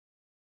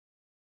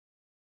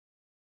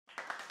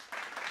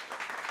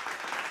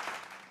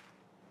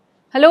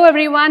Hello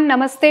everyone,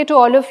 namaste to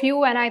all of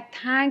you, and I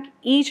thank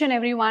each and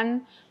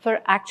everyone for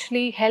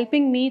actually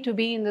helping me to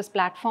be in this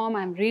platform.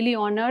 I'm really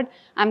honored.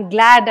 I'm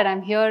glad that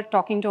I'm here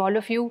talking to all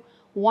of you,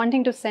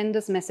 wanting to send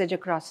this message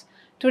across.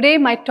 Today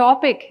my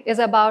topic is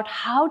about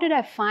how did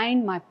I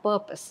find my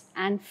purpose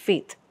and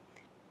faith.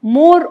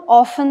 More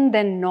often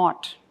than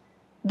not,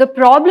 the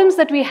problems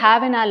that we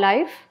have in our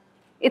life,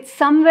 it's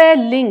somewhere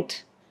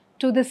linked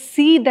to the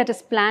seed that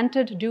is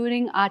planted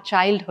during our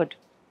childhood.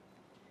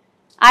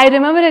 I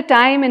remember a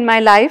time in my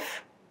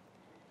life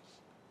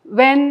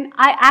when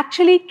I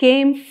actually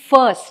came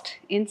first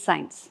in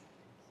science.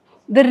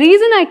 The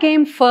reason I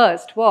came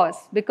first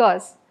was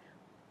because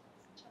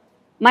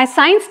my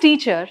science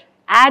teacher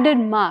added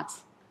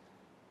marks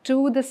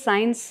to the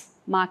science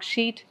mark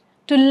sheet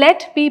to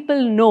let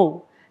people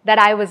know that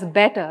I was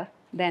better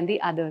than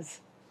the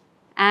others.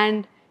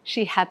 And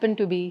she happened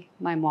to be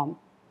my mom.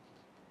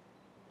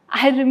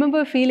 I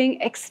remember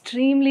feeling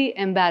extremely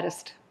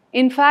embarrassed.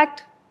 In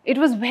fact, it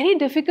was very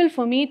difficult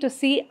for me to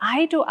see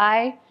eye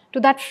to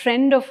that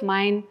friend of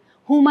mine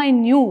whom I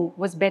knew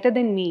was better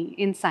than me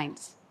in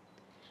science.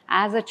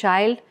 As a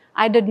child,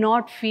 I did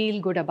not feel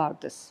good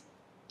about this.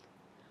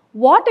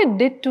 What it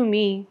did to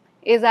me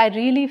is I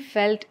really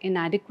felt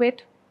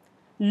inadequate,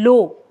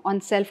 low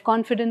on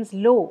self-confidence,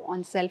 low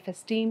on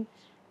self-esteem,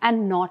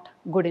 and not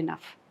good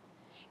enough.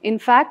 In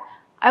fact,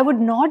 I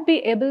would not be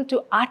able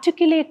to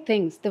articulate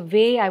things the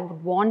way I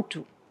would want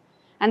to.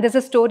 And there's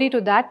a story to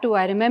that too.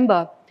 I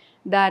remember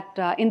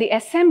that in the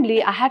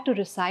assembly, I had to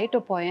recite a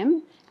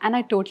poem and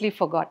I totally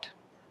forgot.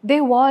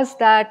 There was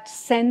that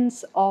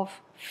sense of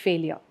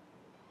failure.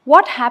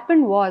 What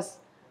happened was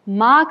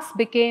marks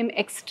became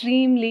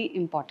extremely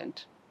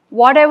important.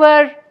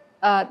 Whatever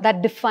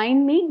that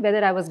defined me,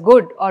 whether I was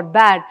good or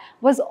bad,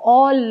 was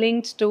all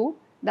linked to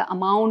the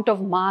amount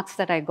of marks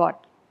that I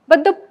got.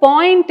 But the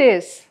point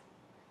is,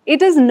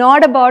 it is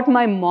not about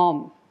my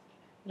mom.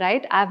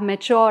 Right? I've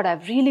matured,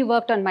 I've really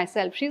worked on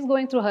myself. She's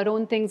going through her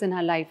own things in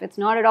her life. It's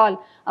not at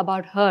all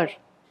about her.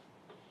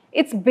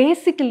 It's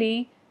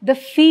basically the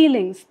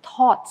feelings,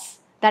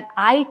 thoughts that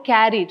I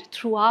carried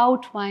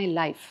throughout my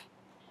life.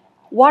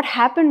 What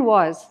happened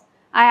was,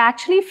 I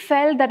actually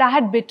felt that I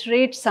had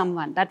betrayed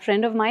someone, that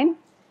friend of mine,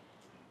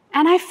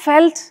 and I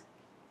felt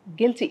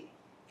guilty.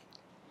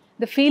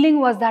 The feeling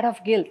was that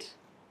of guilt.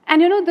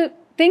 And the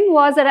thing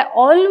was that I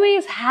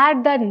always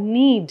had that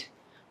need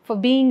for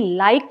being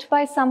liked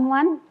by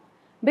someone,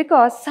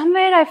 because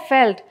somewhere I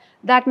felt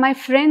that my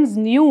friends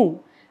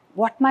knew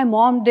what my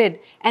mom did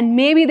and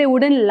maybe they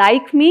wouldn't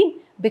like me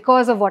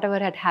because of whatever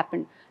had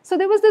happened. So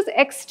there was this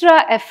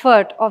extra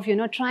effort of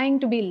trying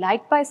to be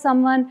liked by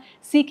someone,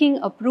 seeking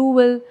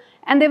approval,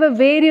 and there were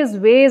various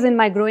ways in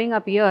my growing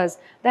up years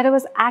that I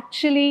was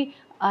actually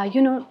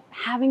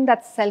having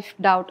that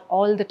self-doubt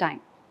all the time.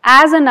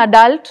 As an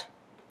adult,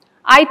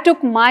 I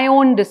took my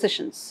own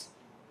decisions.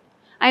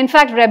 I in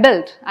fact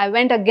rebelled. I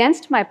went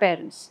against my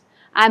parents.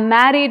 I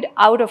married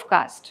out of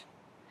caste.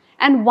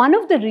 And one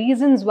of the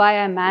reasons why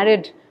I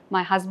married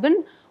my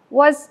husband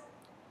was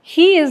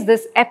he is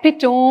this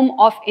epitome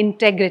of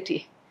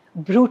integrity.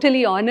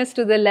 Brutally honest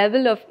to the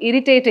level of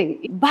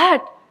irritating.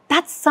 But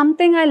that's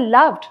something I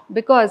loved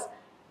because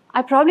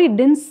I probably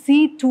didn't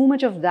see too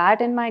much of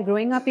that in my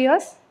growing up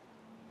years.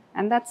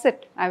 And that's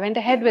it. I went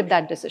ahead with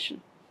that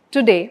decision.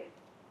 Today,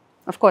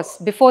 of course,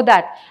 before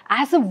that,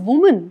 as a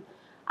woman,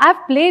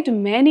 I've played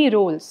many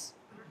roles.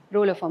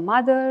 Role of a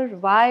mother,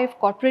 wife,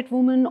 corporate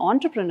woman,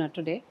 entrepreneur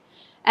today.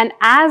 And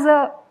as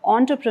an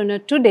entrepreneur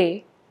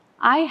today,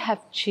 I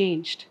have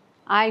changed.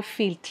 I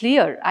feel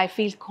clear, I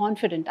feel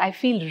confident, I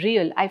feel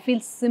real, I feel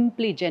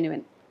simply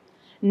genuine.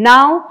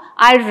 Now,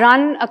 I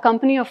run a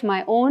company of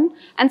my own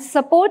and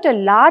support a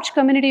large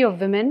community of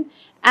women,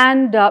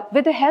 and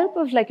with the help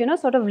of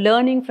sort of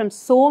learning from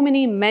so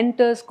many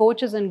mentors,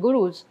 coaches and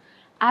gurus,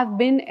 I've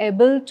been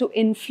able to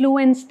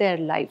influence their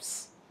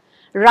lives.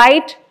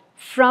 Right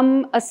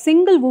from a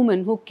single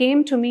woman who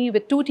came to me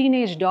with 2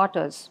 teenage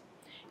daughters,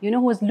 who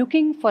was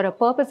looking for a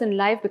purpose in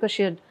life because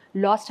she had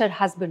lost her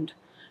husband,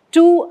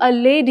 to a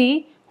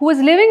lady who was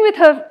living with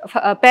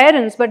her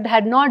parents but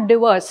had not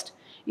divorced.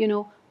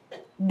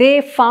 They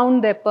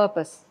found their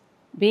purpose,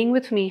 being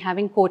with me,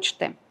 having coached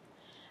them.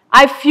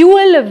 I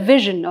fuel a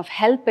vision of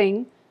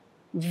helping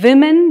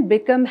women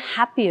become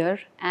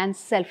happier and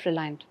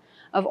self-reliant.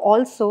 I've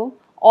also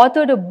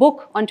authored a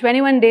book on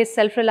 21 days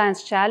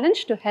self-reliance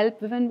challenge to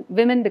help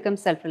women become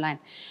self-reliant.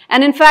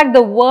 And in fact,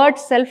 the word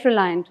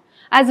self-reliant,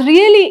 I was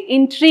really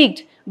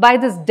intrigued by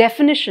this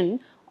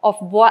definition of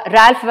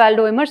Ralph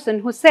Waldo Emerson,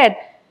 who said,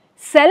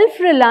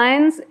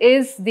 self-reliance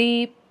is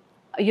the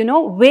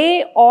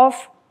way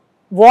of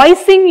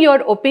voicing your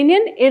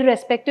opinion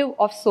irrespective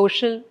of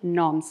social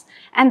norms.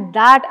 And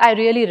that I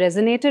really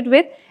resonated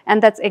with,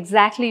 and that's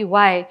exactly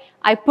why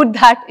I put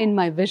that in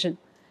my vision.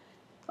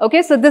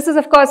 Okay, so this is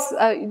of course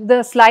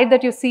the slide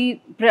that you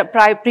see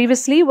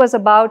previously was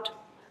about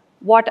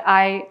what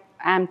I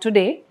am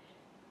today.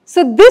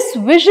 So this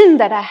vision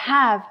that I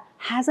have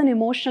has an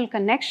emotional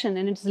connection,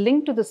 and it's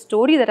linked to the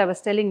story that I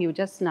was telling you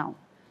just now.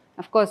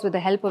 Of course, with the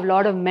help of a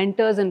lot of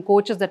mentors and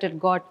coaches that I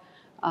got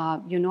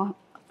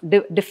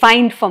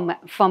defined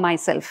for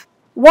myself.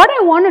 What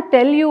I want to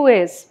tell you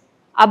is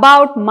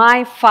about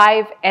my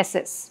 5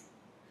 S's.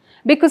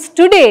 Because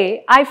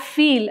today I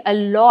feel a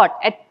lot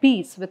at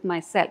peace with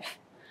myself.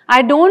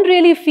 I don't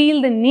really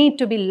feel the need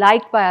to be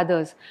liked by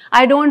others.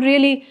 I don't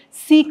really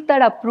seek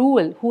that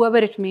approval, whoever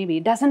it may be.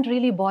 It doesn't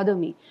really bother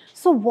me.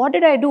 So what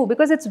did I do?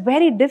 Because it's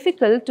very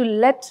difficult to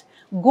let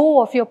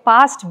go of your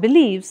past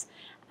beliefs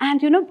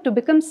and, to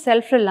become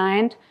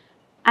self-reliant.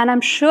 And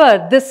I'm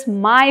sure this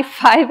my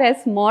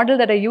 5S model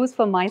that I use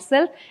for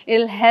myself,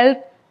 it'll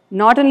help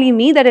not only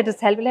me, that it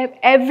is helpful, it'll help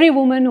every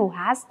woman who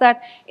has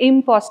that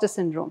imposter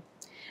syndrome.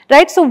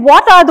 Right? So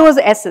what are those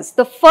S's?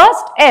 The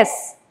first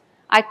S,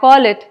 I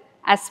call it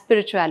as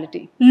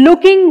spirituality.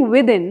 Looking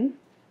within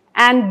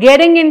and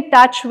getting in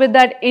touch with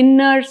that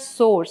inner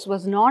source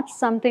was not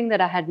something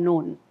that I had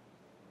known.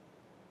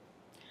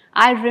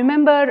 I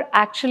remember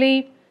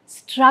actually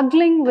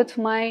struggling with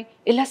my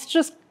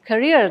illustrious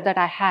career that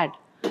I had,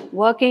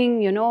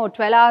 working, 12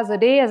 hours a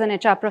day as an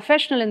HR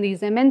professional in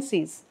these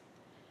MNCs.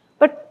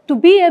 But to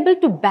be able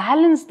to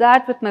balance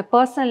that with my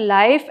personal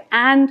life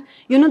and,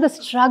 the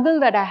struggle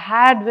that I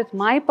had with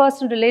my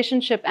personal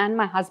relationship and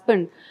my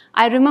husband,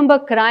 I remember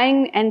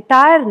crying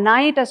entire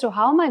night as to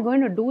how am I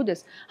going to do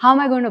this? How am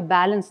I going to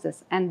balance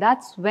this? And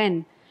that's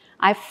when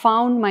I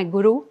found my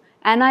guru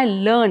and I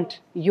learned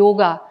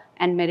yoga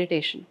and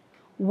meditation.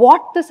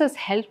 What this has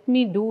helped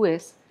me do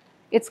is,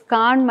 it's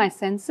calmed my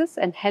senses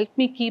and helped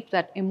me keep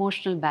that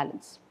emotional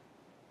balance.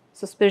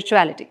 So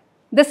spirituality.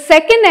 The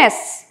second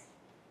S,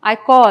 I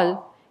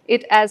call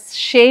it as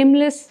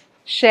shameless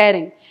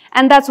sharing.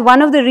 And that's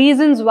one of the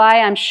reasons why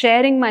I'm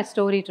sharing my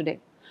story today.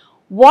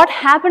 What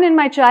happened in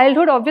my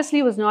childhood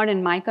obviously was not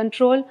in my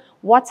control.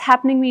 What's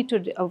happening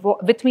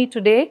with me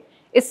today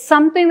is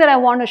something that I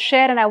want to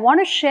share, and I want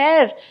to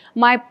share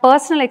my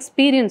personal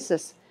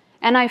experiences.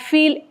 And I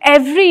feel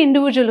every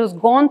individual who's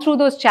gone through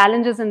those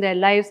challenges in their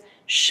lives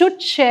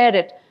should share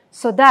it,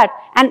 so that,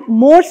 and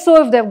more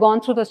so if they've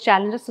gone through those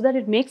challenges, so that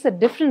it makes a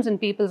difference in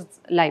people's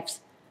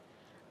lives.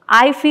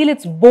 I feel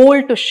it's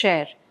bold to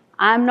share.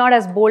 I'm not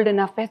as bold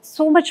enough. There's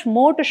so much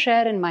more to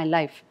share in my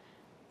life.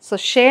 So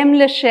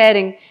shameless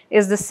sharing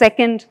is the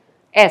second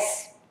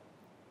S.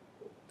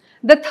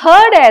 The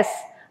third S,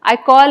 I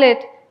call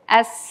it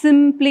as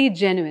simply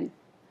genuine.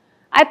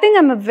 I think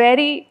I'm a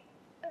very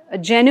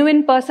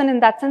genuine person in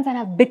that sense, and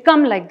I've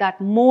become like that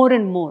more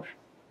and more.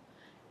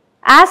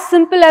 As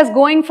simple as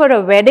going for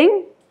a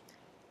wedding.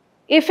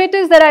 If it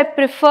is that I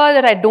prefer,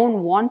 that I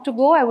don't want to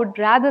go, I would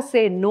rather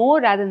say no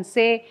rather than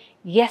say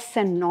yes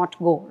and not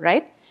go,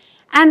 right?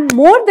 And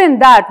more than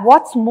that,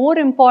 what's more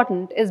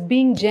important is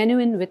being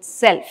genuine with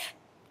self.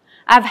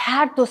 I've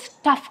had those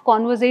tough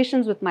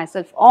conversations with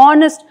myself,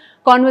 honest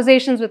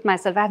conversations with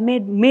myself. I've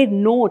made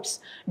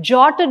notes,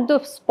 jotted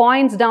those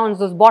points down,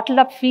 those bottled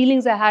up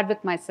feelings I had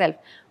with myself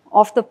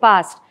of the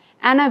past.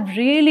 And I've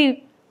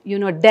really,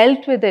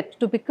 dealt with it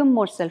to become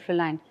more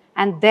self-reliant.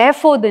 And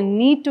therefore, the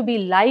need to be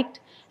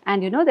liked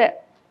and, the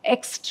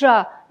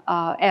extra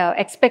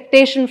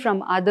expectation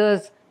from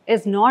others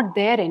is not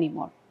there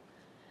anymore.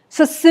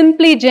 So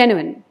simply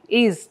genuine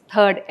is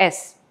third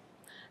S.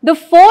 The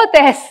fourth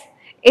S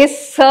is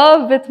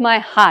serve with my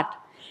heart.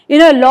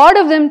 A lot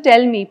of them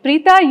tell me,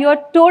 Preetha,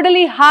 you're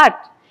totally heart.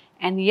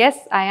 And yes,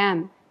 I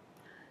am.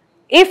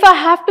 If I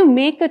have to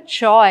make a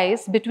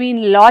choice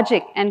between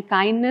logic and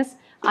kindness,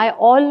 I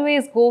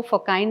always go for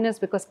kindness,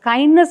 because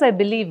kindness, I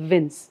believe,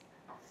 wins.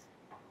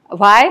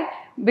 Why?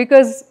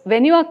 Because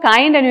when you are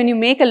kind and when you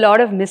make a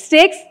lot of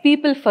mistakes,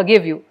 people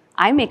forgive you.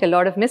 I make a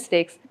lot of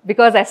mistakes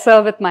because I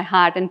serve with my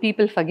heart and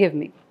people forgive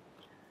me.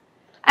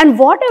 And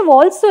what I've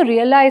also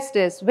realized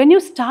is, when you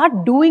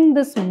start doing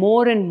this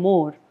more and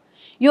more,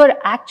 you're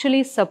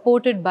actually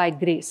supported by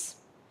grace.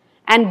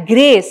 And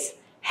grace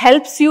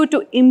helps you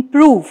to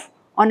improve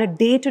on a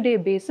day-to-day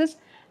basis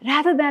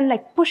rather than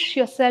like push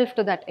yourself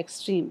to that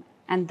extreme.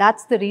 And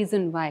that's the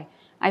reason why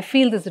I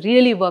feel this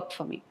really worked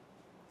for me.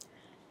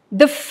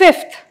 The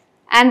fifth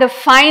and the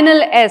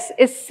final S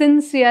is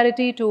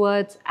sincerity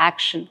towards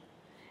action.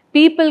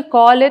 People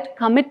call it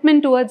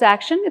commitment towards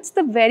action. It's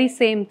the very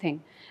same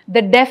thing.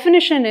 The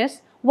definition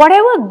is,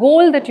 whatever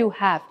goal that you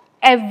have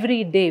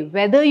every day,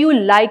 whether you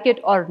like it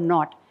or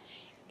not,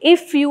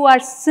 if you are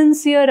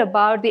sincere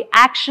about the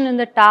action and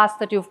the task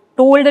that you've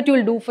told that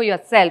you'll do for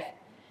yourself,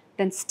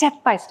 then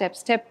step by step,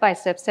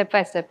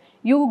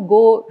 you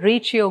go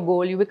reach your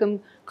goal, you become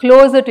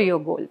closer to your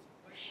goal.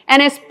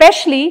 And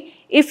especially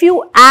if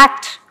you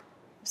act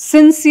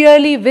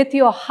sincerely with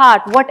your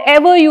heart,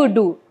 whatever you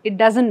do, it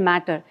doesn't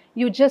matter.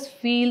 You just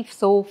feel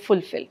so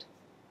fulfilled.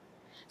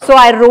 So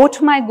I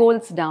wrote my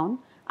goals down.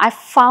 I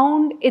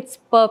found its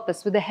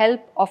purpose with the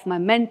help of my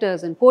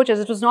mentors and coaches.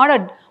 It was not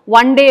a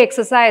one-day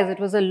exercise. It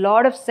was a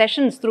lot of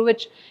sessions through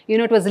which,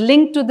 it was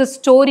linked to the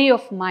story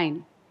of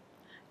mine,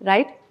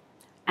 right?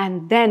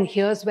 And then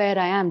here's where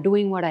I am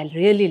doing what I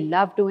really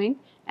love doing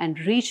and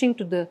reaching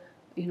to the,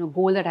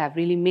 goal that I've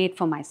really made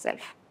for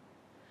myself.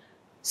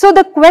 So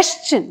the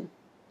question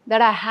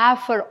that I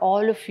have for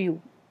all of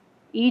you,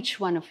 each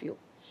one of you,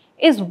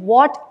 is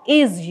what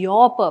is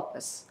your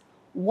purpose?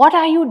 What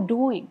are you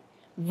doing?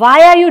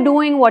 Why are you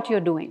doing what you're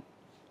doing?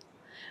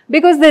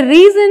 Because the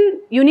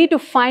reason you need to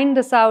find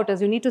this out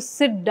is you need to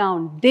sit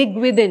down, dig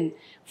within,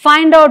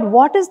 find out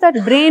what is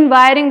that brain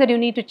wiring that you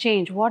need to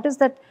change, what is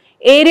that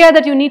area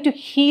that you need to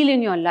heal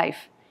in your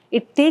life.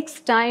 It takes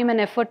time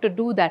and effort to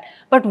do that.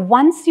 But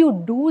once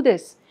you do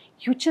this,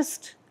 you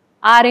just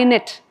are in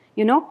it,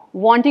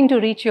 wanting to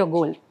reach your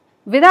goal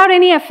without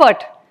any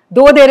effort,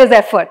 though there is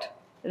effort,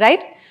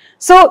 right?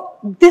 So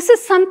this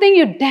is something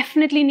you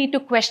definitely need to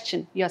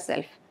question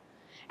yourself.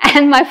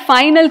 And my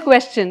final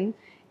question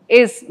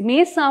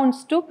may sound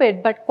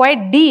stupid, but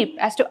quite deep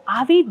as to,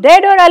 are we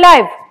dead or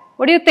alive?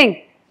 What do you think?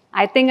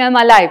 I think I'm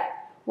alive.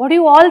 What do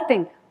you all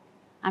think?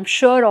 I'm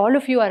sure all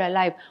of you are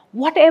alive.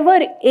 Whatever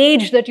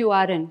age that you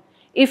are in,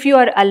 if you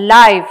are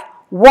alive,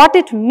 what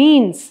it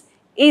means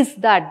is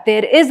that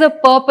there is a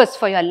purpose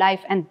for your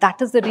life, and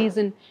that is the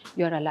reason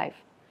you're alive.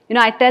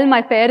 I tell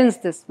my parents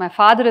this. My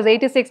father is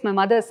 86, my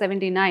mother is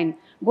 79,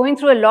 going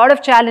through a lot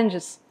of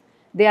challenges.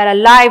 They are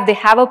alive, they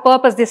have a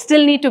purpose, they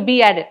still need to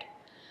be at it.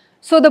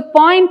 So the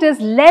point is,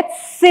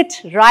 let's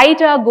sit,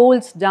 write our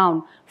goals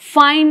down,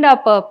 find our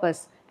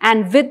purpose,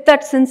 and with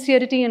that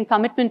sincerity and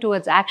commitment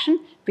towards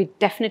action, we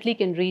definitely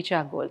can reach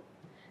our goal.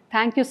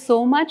 Thank you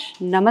so much.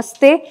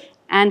 Namaste.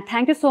 And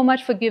thank you so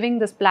much for giving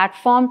this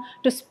platform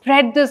to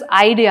spread this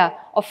idea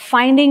of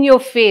finding your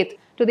faith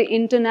to the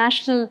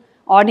international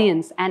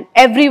audience and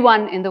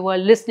everyone in the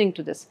world listening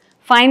to this.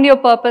 Find your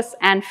purpose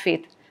and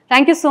faith.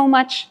 Thank you so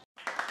much.